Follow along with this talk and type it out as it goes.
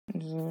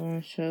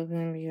so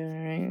gonna be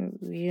alright.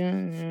 We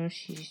don't know if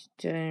she's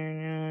dead or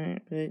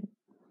not, but it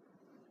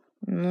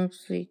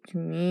looks like to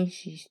me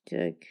she's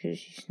dead because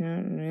she's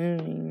not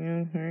moving.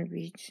 No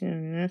heartbeats, no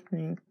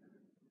nothing.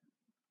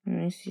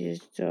 And I see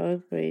his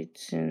dog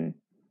bites and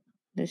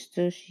the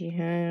stuff she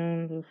had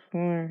on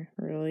before.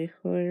 Really,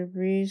 Florida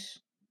Breeze?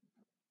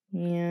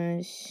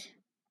 Yes.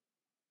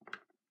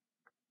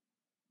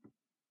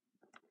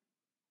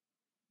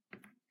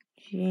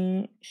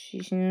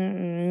 She's not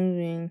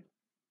moving.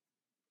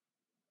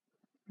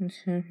 What's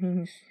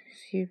happening?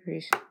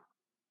 Seabreeze.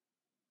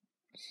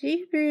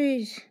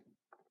 Seabreeze!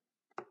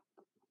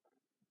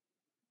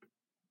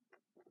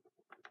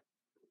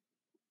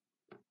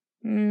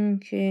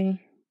 Okay.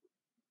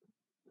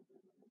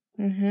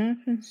 What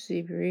happened,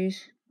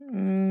 Seabreeze?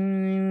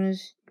 I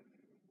was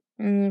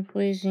in the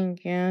poison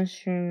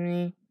gas room.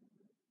 They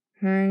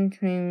harmed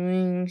my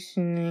wings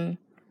and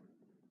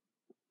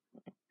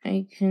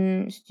I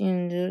couldn't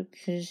stand up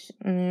because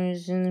when I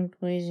was in the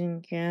poison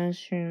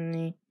gas room,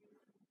 they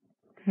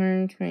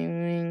harmed my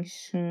wings.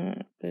 So,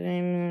 but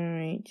I'm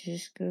alright.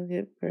 Just go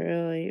get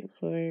Burlight,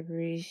 Florida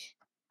Breeze.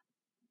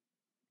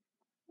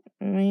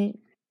 Why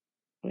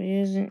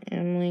doesn't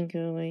Emily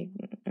go,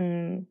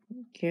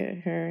 get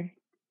her?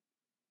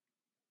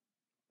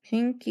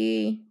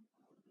 Pinky!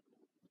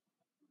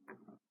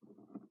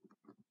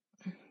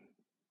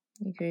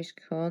 You guys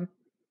called?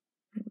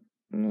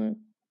 Look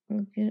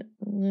at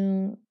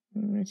little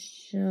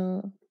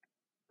Michelle.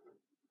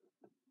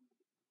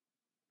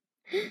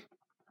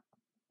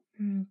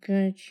 Oh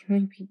god, she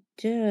might be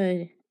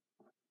dead.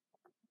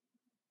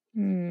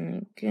 Oh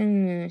my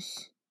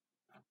goodness.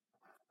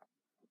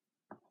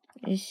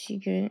 Is she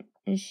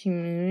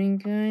moving,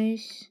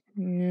 guys?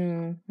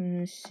 No,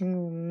 not a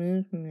single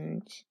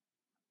movement.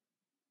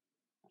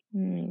 Oh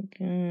my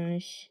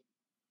gosh.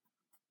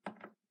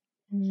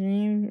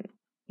 You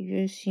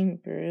guys seen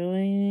Burley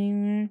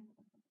anywhere?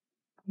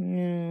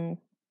 No.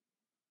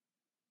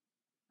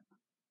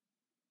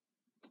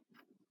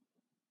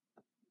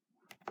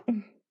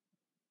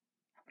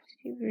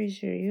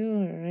 Seabreeze, are you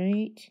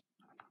alright?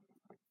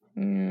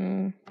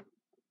 No.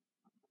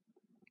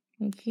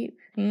 I keep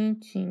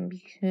fainting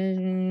because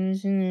when I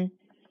was in the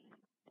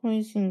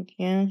poison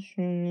gas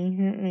room, they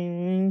hurt my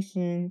wings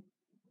and,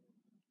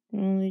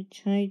 well, they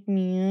tied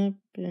me up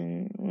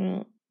and,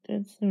 well,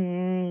 that's the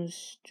moral of the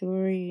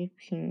story,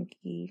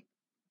 Pinky.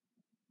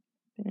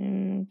 But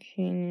I'm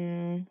okay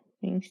now,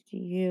 thanks to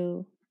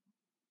you.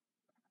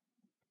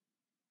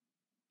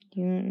 Do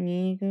you want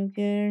me to go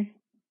get her?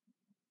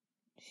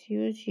 See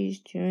what she's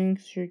doing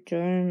because her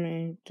daughter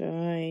might have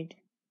died.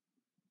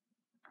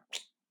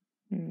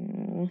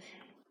 No.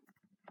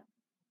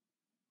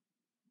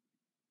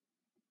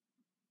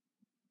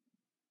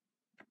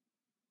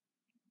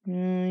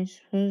 No, I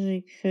suppose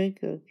I could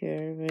go get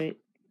her, but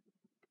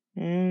I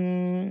don't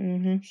know what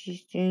in the heck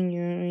she's doing.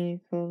 You want me to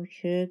call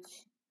kids?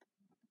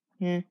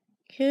 Yeah.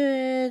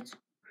 Kids!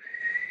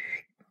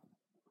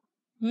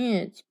 Yeah,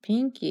 it's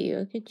Pinky.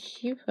 What could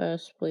she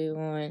possibly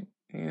want?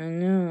 I don't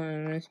know.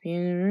 It must be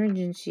an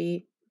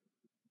emergency.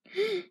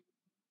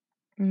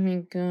 Oh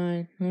my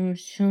god.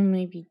 Michelle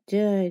might be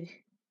dead.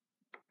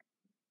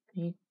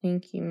 I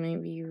think you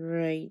might be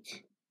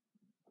right.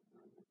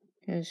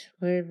 Because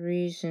for whatever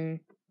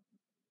reason,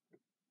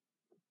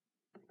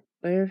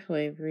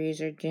 Butterfly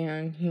Breeze are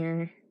down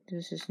here.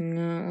 This is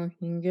not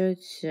looking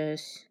good,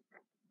 sis.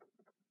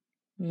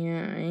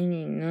 Yeah, I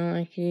need no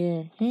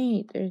idea.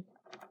 Hey,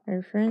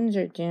 our friends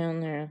are down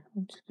there.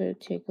 Let's go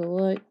take a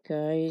look,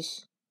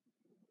 guys.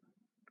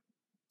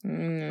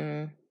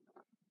 No.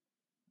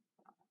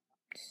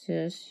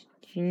 Sis,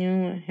 do you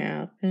know what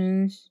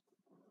happens?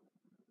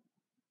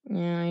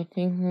 Yeah, I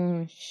think little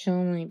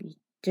Michelle might be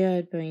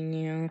dead by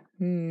now.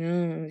 Who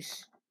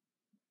knows?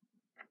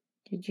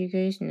 Did you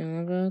guys know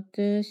about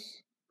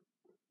this?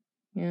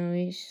 Yeah,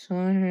 we saw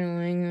her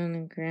lying on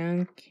the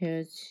ground,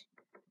 kids.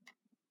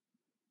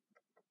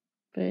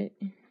 But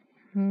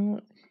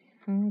how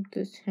did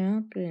this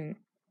happen?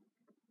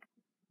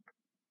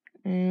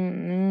 I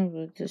don't know,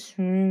 but this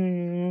morning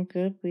when we woke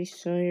up, we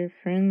saw your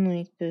friend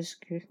like this,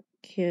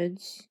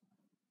 kids.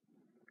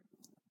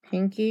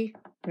 Pinky,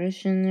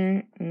 rush in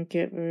there and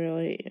get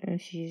Burley.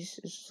 If she's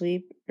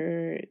asleep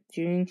or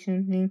doing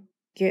something,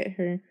 get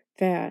her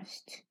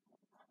fast.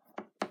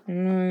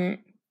 Come on.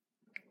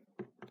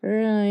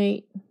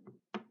 Burley.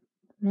 Come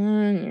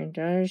on, your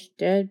daughter's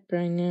dead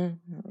by now.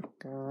 Oh,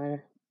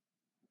 God.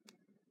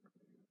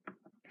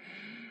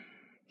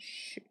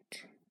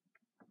 Shoot.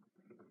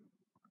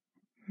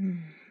 I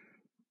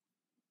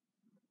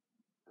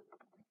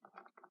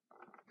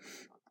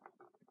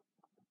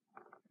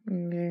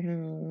better have a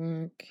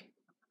look.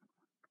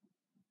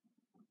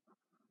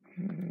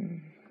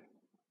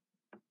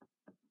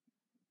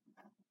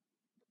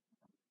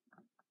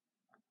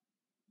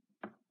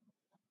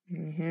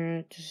 My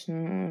hair does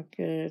not look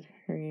good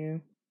for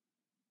you.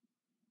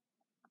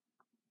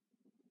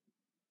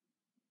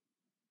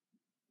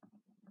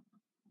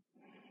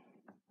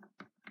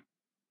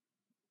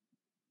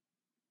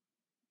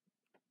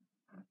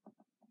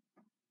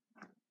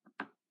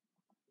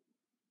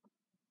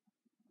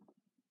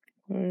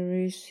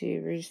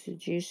 Receivers,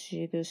 did you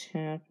see this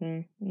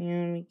happen?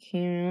 Yeah, we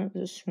came out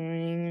this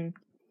morning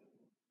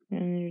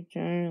and your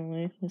daughter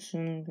lifeless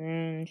on the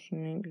ground and she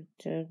might be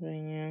dead by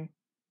now.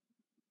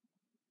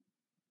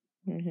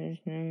 There's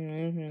no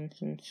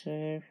movements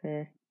inside of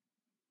her.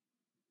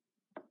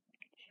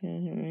 She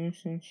hasn't moved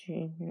since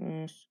she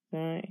last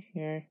got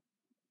here.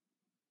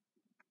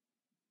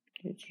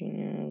 Did you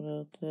know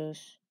about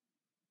this?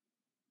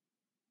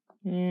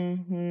 Yeah,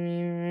 when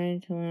we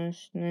arrived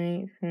last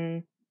night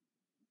from,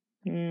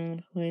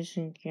 the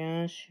poison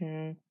gas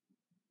room,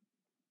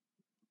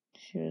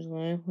 she was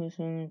lifeless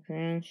on the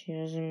ground. She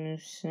hasn't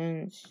moved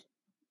since.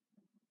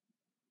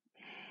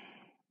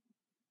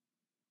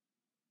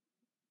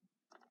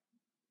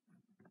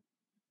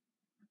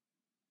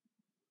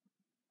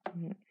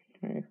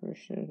 I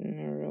wish I'd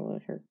never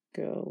let her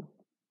go.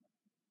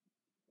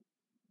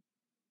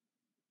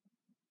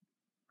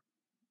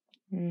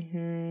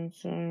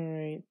 It's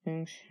alright.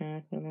 Things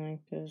happen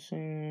like this. I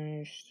know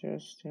you're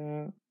stressed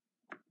out.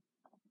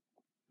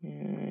 Yeah,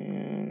 I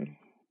am.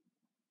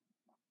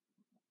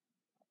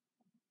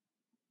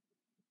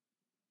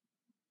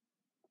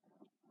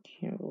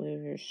 Can't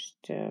believe your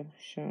staff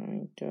shot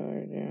my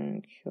daughter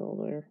down and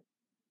killed her.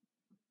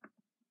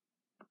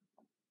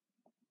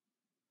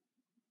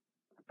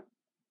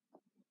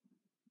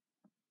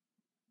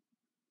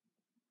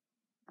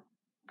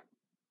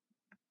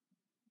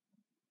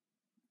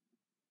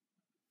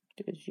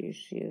 Did you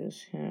see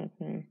this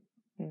happen?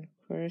 Of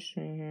course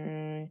I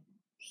heard. I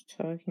was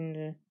talking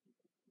to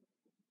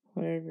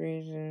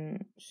Firebreeze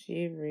and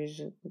Seabreeze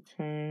at the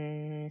time,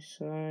 and I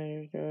saw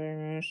your daughter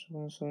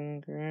merciless on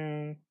the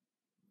ground.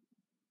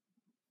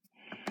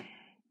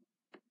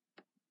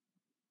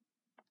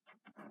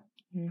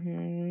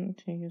 Don't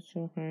take it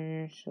so hard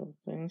on yourself.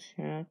 Things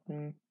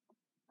happen.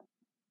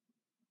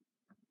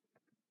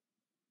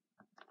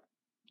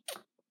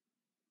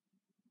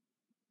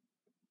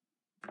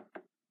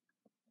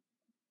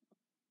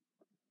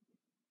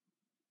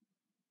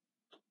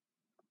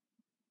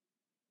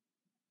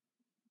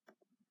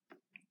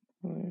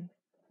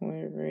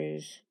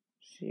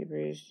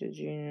 Seabreeze, did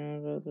you know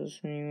about this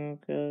when you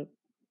woke up?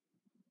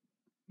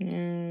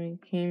 Yeah, we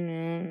came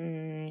out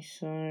and we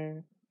saw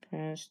her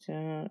passed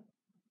out.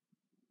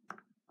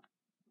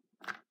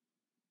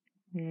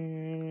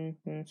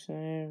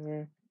 Inside of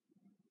her.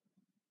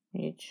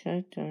 We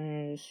checked on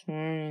her this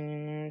morning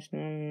and there was no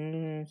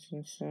movements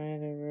inside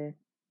of her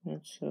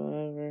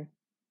whatsoever.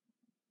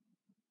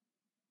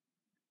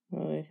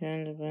 Well, we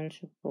found a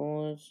bunch of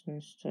bullets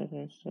and stuff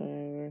inside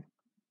of her.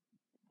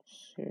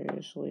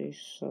 Seriously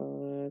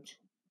saw that.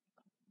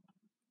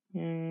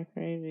 Yeah, I'm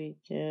afraid we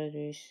did.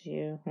 We see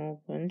a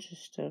whole bunch of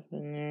stuff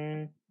in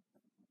there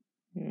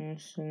and no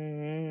sudden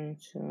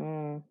movements at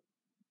all.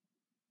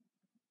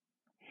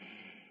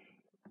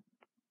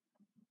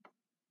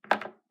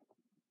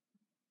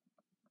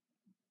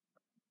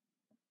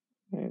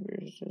 Maybe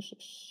it's just a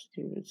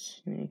stupid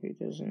snake who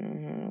doesn't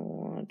know how to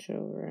watch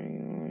over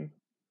anyone.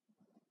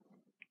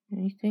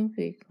 I think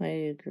we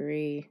quite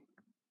agree.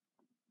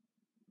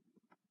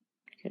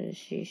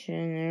 Because you should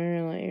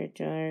never let your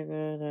daughter go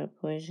to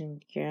that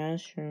poison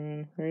gas room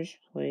in the first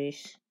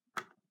place.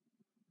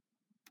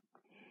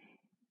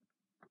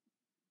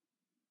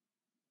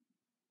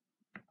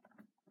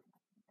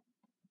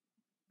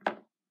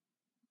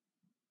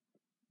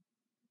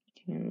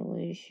 Can't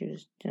believe she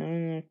was dumb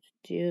enough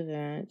to do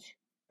that.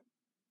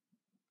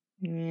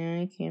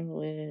 Yeah, I can't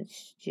believe that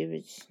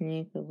stupid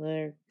snake would let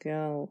her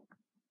go.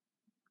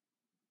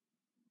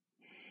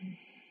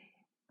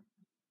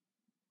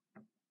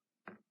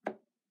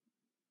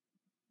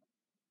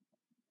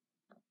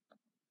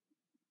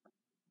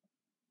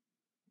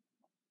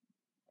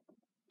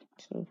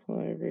 So for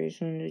what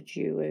reason did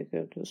you wake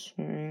up this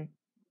morning?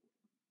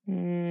 I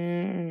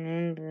don't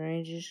remember.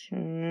 I just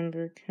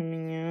remember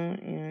coming out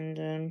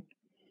and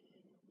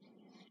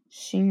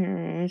seeing her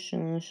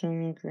motionless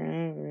on the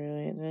ground,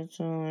 really. That's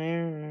all I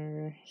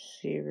remember.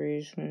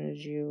 Seabreeze, when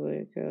did you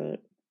wake up?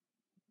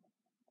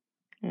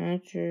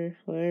 After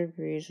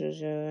Firebreeze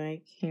was out,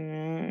 I came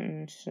out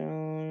and saw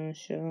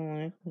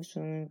Michelle lifeless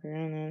on the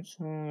ground. That's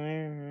all I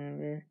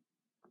remember.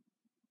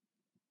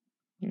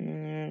 And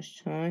then I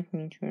was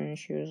talking to her and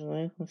she was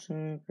lifeless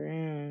on the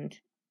ground.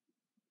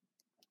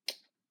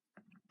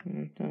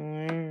 That's all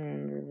I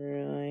remember,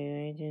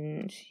 really. I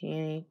didn't see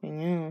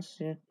anything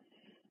else.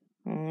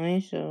 All I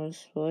saw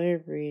was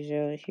Firebreeze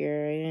out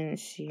here. I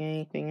didn't see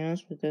anything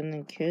else, but then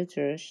the kids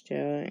rushed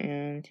out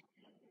and,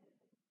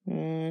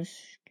 well,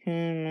 that's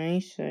kind of my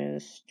side of the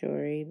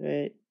story,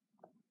 but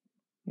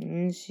I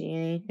didn't see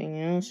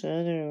anything else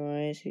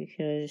otherwise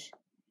because,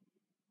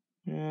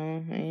 well,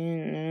 I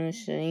didn't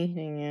notice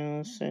anything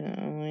else.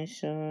 All I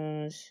saw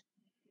was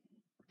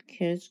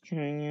kids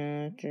coming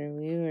out after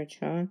we were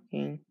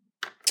talking.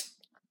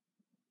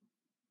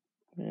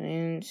 But I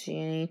didn't see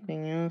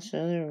anything else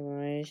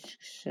otherwise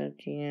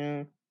except,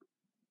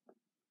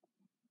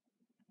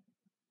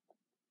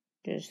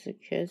 just the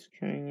kids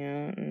coming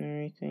out and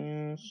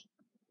everything else.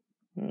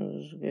 It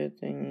was a good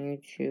thing you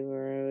two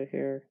were over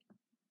here.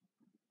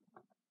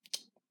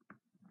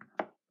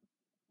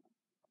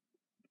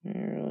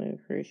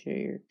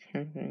 appreciate your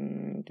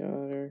company, my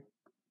daughter.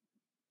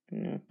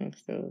 No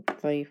thanks to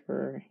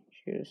Viper.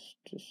 She was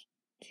just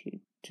too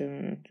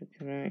dumb to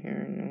come out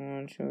here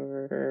and watch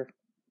over her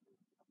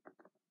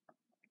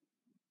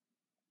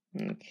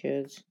and the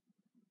kids.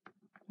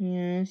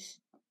 Yes.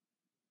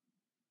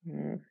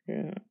 I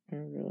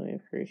really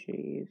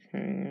appreciate you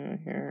coming out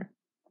here.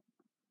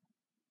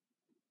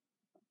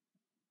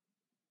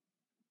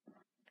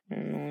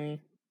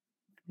 Emily.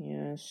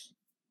 Yes.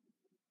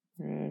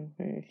 I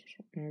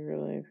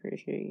really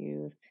appreciate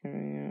you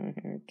coming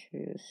out here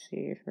to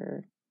see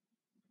her.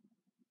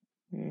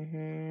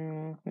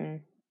 You're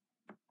welcome.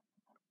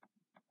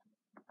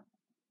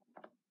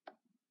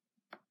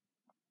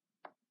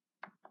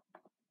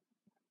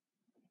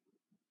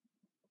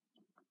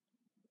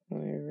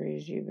 Will I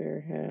raise you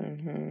barehead on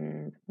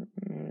home?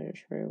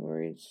 Mother's very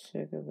worried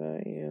sick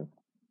about you.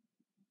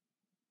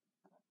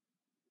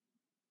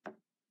 Are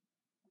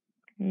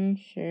you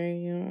sure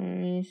you don't want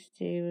me to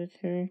stay with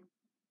her?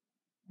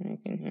 I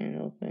can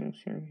handle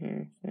things from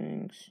here,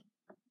 thanks.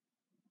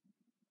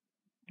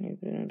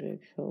 You've been a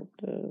big help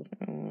though.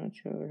 I'll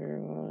watch over her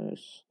while I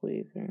was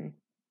sleeping.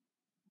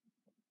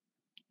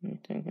 I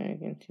think I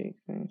can take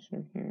things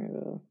from here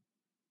though.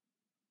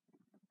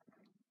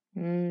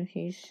 If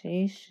you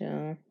say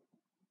so,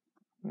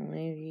 I'll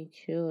leave you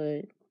to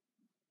it.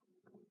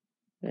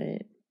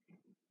 But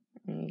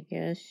I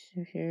guess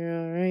if you're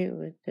alright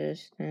with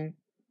this, then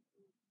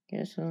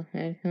guess I'll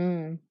head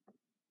home.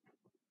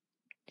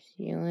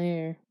 See you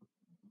later.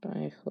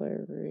 Bye,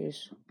 Flare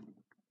Breeze.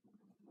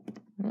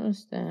 What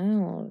was that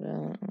all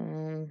about?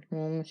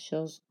 Well,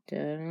 Michelle's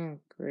dead. Oh,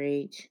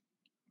 great.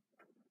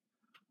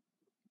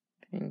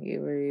 Pinky,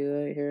 were you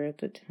out here at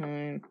the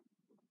time?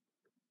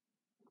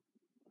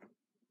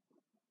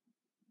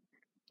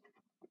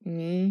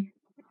 Me?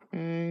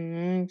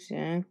 Not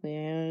exactly.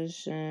 I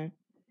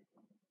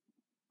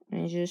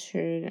just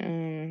heard,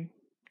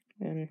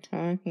 them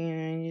talking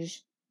and I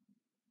just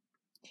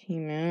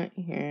came out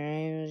here.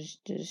 I was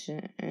just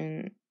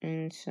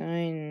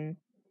inside and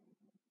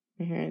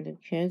I heard the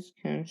kids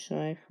come, so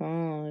I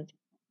followed.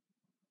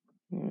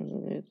 It was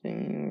a good thing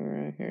you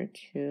were out here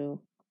too.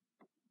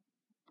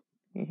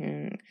 If you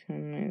hadn't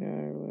come, my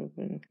daughter would have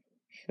been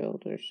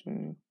killed or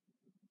something.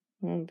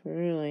 Well,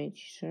 really,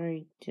 she's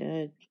already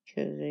dead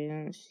because I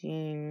don't see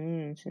any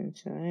movements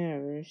inside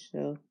of her,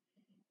 so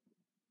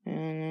I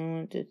don't know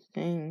what to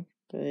think,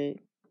 but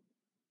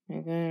I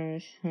gotta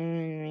rush home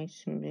and make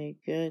some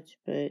big goods,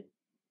 but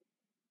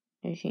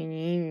if you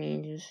need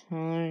me, just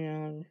holler and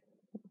I'll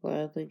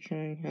gladly come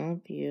and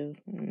help you.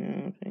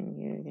 No, thank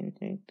you, I can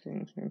take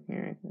things from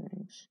here,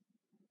 thanks.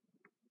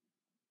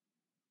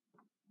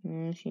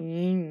 Well, if you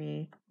need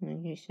me,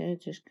 like I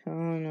said, just call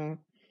and I'll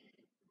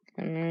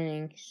come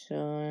running,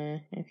 so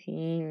if you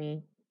need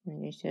me,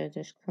 like I said,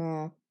 just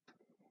call.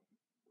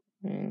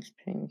 Thanks,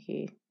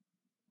 Pinky.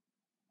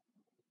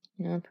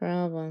 No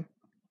problem.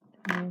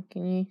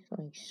 Can you,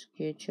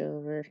 scooch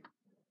over?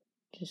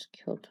 Just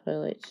kill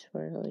Twilight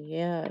Sparkle.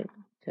 Yeah,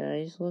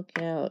 guys, look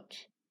out.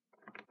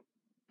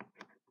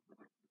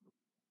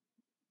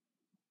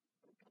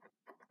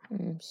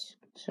 I'm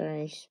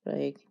sorry,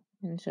 Spike.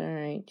 It's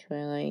alright,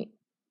 Twilight.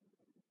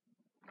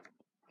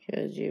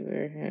 Because you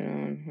better head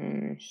on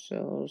home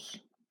yourselves.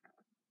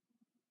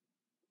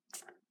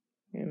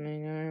 Give my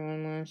daughter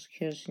one last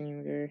kiss and you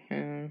better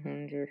head on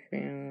home to your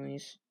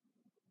families.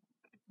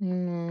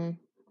 Mom.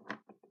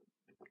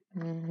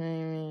 Hi,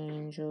 my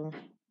angel.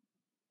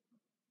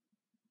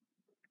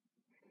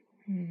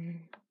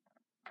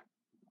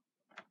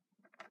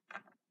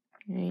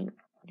 Hey,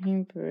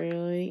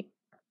 Briley.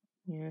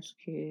 Yes,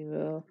 Kitty.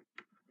 Do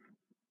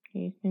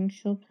you think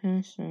she'll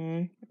pass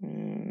on?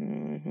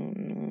 No, I hope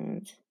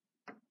not.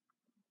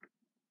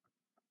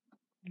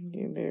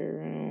 You better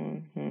run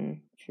along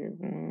home to your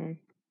mom.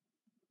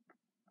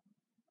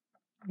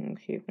 I'll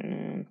keep an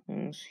eye on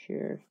things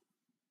here.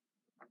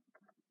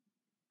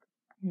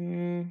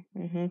 Yeah,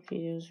 I hope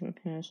he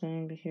doesn't pass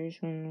on, but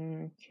here's one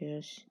more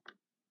kiss.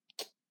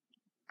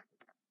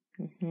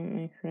 I hope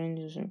my friend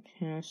doesn't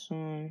pass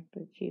on,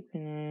 but keep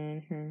an eye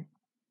on her.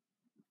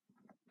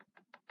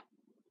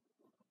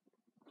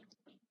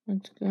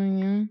 What's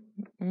going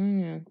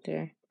on out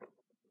there?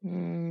 Oh,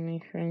 my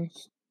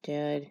friend's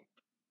dead.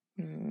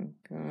 Oh,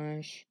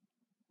 gosh.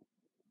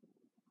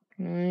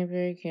 I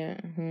better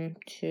get home,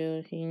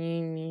 too. If you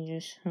need me,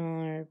 just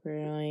holler,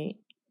 Bright.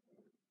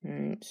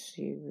 Alright,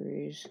 Sea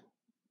Breeze.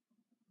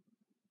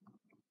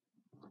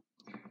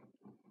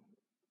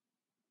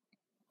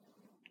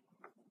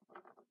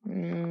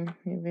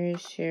 We better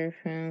share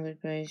final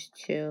advice,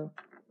 too.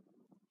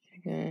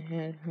 So gotta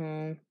head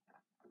home.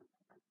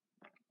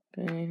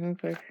 But I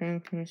hope our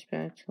friend comes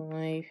back to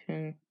life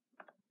and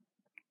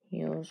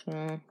heals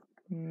well.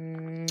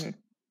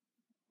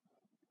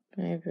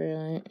 Bye,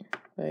 Brilliant.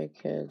 Bye,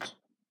 kids.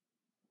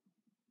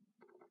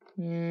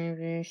 Yeah, I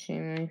better say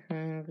my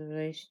final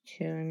advice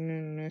too. I'm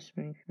gonna miss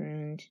my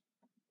friend.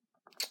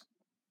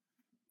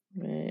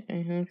 But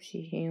I hope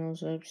she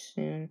heals up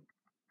soon.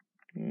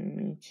 And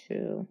me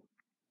too.